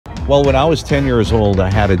Well, when I was 10 years old, I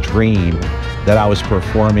had a dream that I was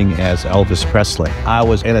performing as Elvis Presley. I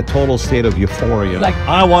was in a total state of euphoria. Like,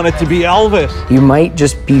 I wanted to be Elvis. You might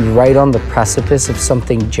just be right on the precipice of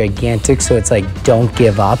something gigantic, so it's like, don't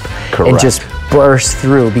give up. Correct. And just burst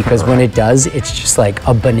through, because when it does, it's just like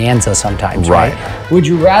a bonanza sometimes, right? Would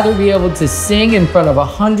you rather be able to sing in front of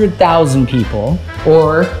 100,000 people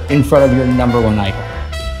or in front of your #1 idol?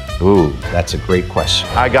 Ooh, that's a great question.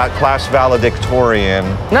 I got class valedictorian.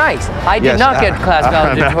 Nice. I did not get class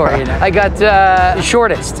valedictorian. I got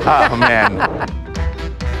shortest. Oh, man.